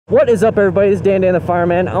What is up, everybody? This is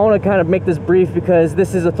DanDanTheFireman. I want to kind of make this brief because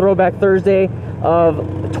this is a throwback Thursday of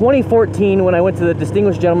 2014 when I went to the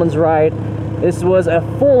Distinguished Gentleman's Ride. This was a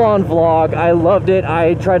full-on vlog. I loved it.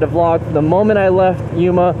 I tried to vlog from the moment I left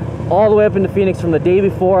Yuma all the way up into Phoenix. From the day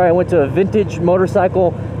before, I went to a vintage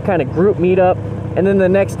motorcycle kind of group meetup, and then the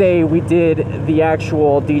next day we did the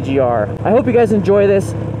actual DGR. I hope you guys enjoy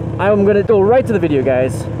this. I'm going to go right to the video,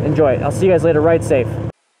 guys. Enjoy it. I'll see you guys later. Ride safe.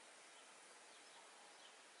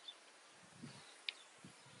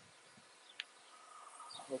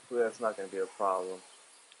 Hopefully that's not going to be a problem.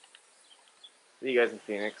 See you guys in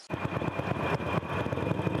Phoenix.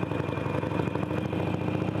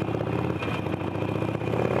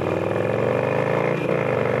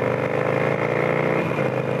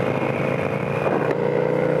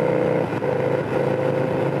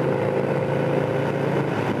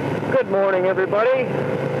 Good morning, everybody.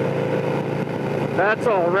 That's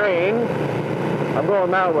all rain. I'm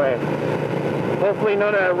going that way. Hopefully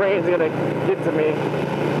none of that rain's going to get to me.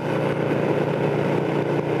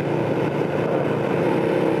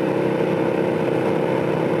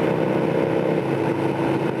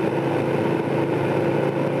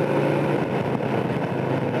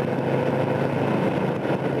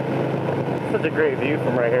 Such a great view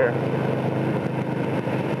from right here.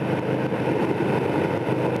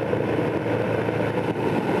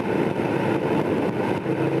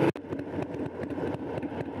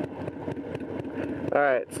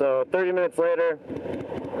 Alright, so 30 minutes later,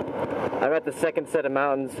 I'm at the second set of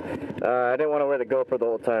mountains. I didn't want to wear the GoPro the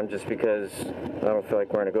whole time just because I don't feel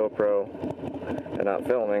like wearing a GoPro and not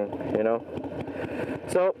filming, you know?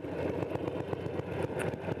 So,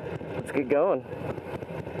 let's get going.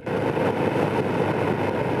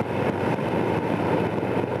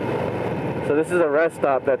 So this is a rest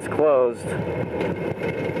stop that's closed.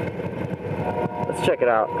 Let's check it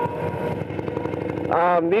out.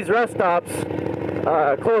 These rest stops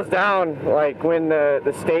closed down like when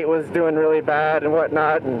the state was doing really bad and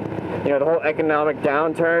whatnot, and you know, the whole economic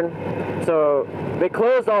downturn. So they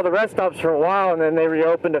closed all the rest stops for a while, and then they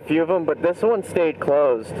reopened a few of them, but this one stayed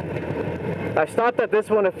closed. I stopped at this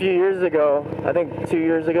one a few years ago, I think 2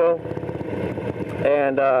 years ago,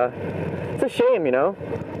 and it's a shame, you know.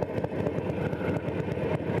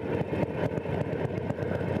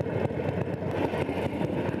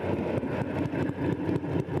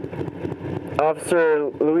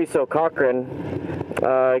 Officer Luis O'Cochran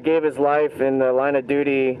gave his life in the line of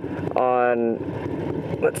duty on,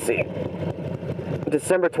 let's see,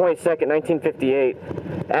 December 22nd, 1958,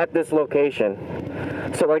 at this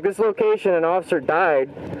location. So like this location, an officer died,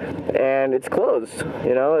 and it's closed,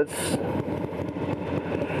 you know, let's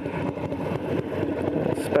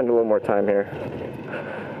spend a little more time here.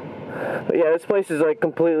 But yeah, this place is like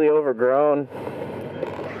completely overgrown.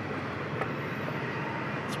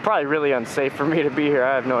 Probably really unsafe for me to be here.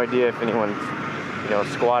 I have no idea if anyone's, you know,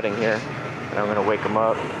 squatting here, and I'm gonna wake them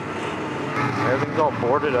up. Everything's all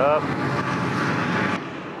boarded up.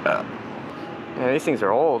 Yeah, these things are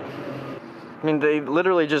old. I mean, they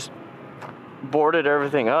literally just boarded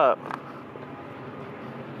everything up.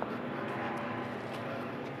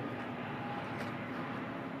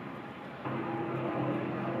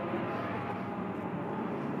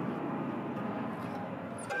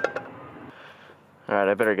 Alright,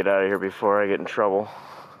 I better get out of here before I get in trouble.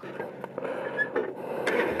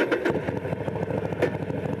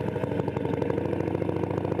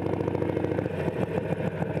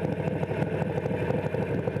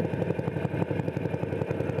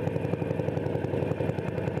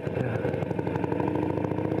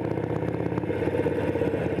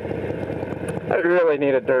 I really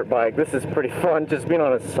need a dirt bike. This is pretty fun, just being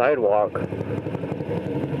on a sidewalk.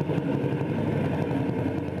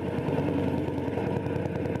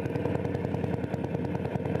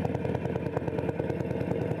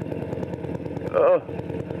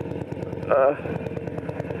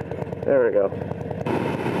 There we go.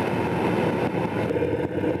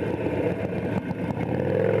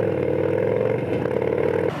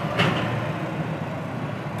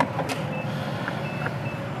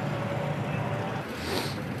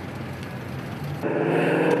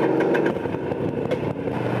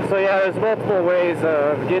 So yeah, there's multiple ways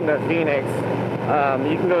of getting to Phoenix.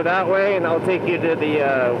 You can go that way, and I'll take you to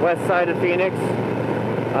the west side of Phoenix.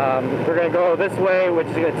 We're going to go this way, which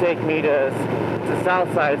is going to take me to the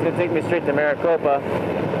south side. It's going to take me straight to Maricopa.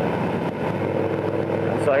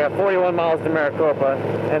 So I got 41 miles to Maricopa,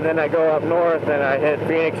 and then I go up north and I hit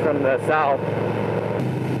Phoenix from the south.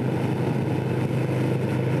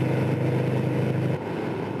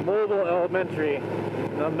 Mobile Elementary,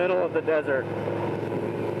 in the middle of the desert.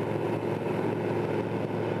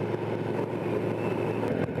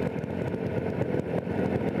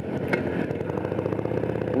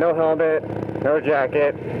 no helmet, no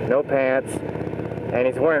jacket, no pants, and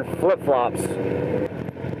he's wearing flip-flops.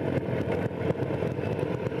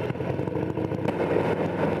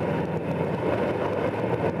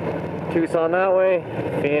 Tucson that way,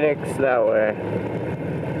 Phoenix that way.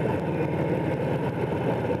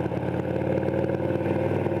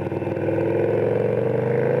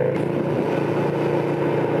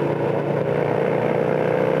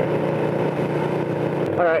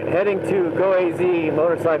 Alright, heading to Go AZ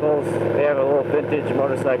Motorcycles. They have a little vintage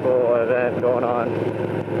motorcycle event going on.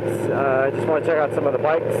 I just want to check out some of the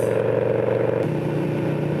bikes.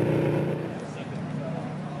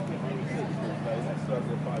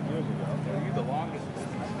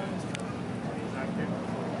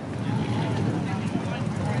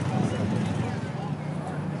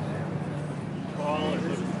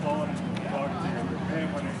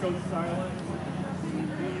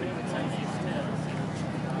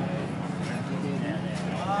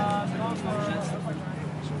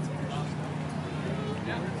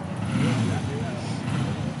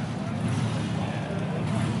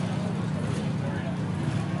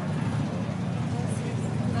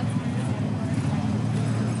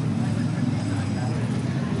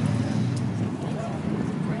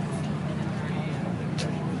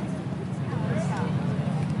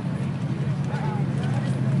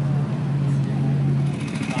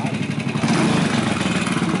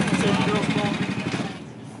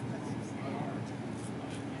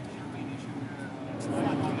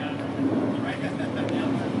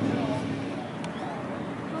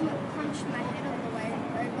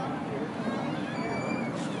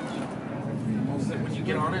 When you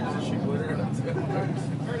get on it, does it shoot glitter?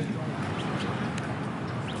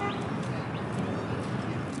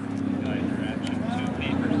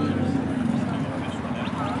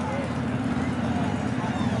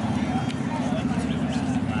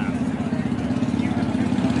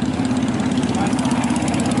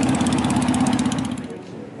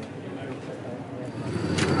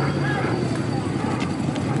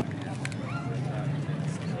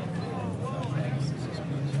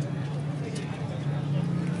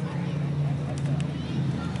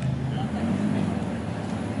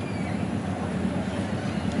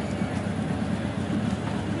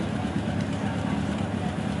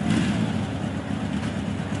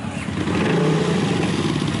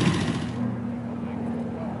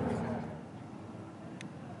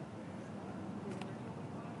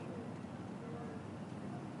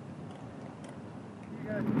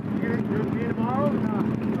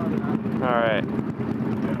 Alright.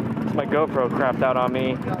 My GoPro crapped out on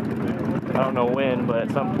me. I don't know when, but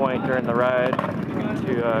at some point during the ride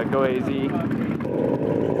to Go AZ.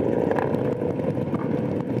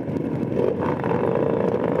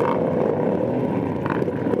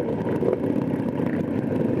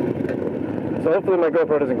 So hopefully my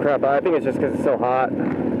GoPro doesn't crap out. I think it's just because it's so hot.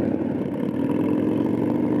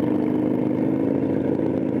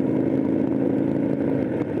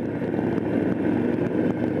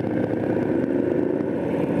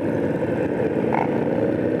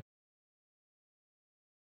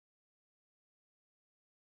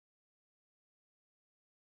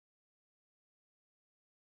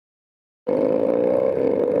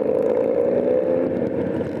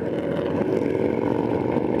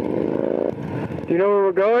 Do you know where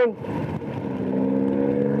we're going?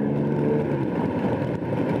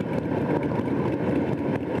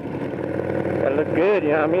 Gotta look good, you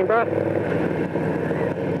know what I mean, bro?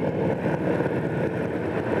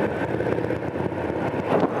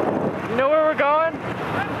 You know where we're going?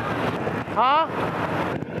 Huh?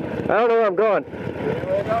 I don't know where I'm going.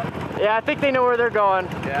 Yeah, I think they know where they're going.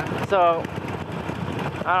 Yeah. So,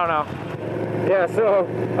 I don't know. Yeah, so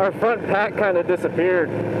our front pack kind of disappeared.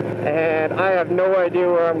 And I have no idea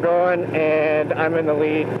where I'm going, and I'm in the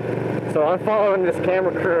lead. So I'm following this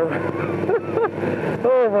camera crew.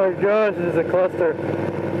 Oh my gosh, this is a cluster.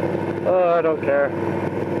 Oh, I don't care.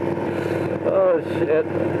 Oh shit.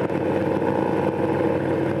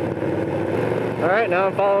 Alright, now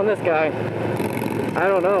I'm following this guy. I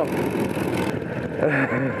don't know.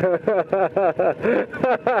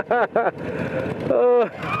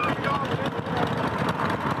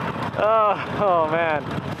 Oh man.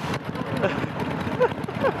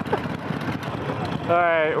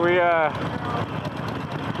 Alright, we a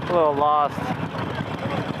little lost.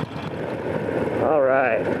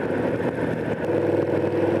 Alright.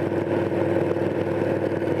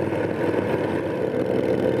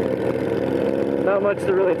 Not much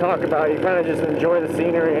to really talk about. You kind of just enjoy the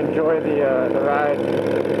scenery, enjoy the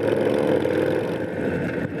ride.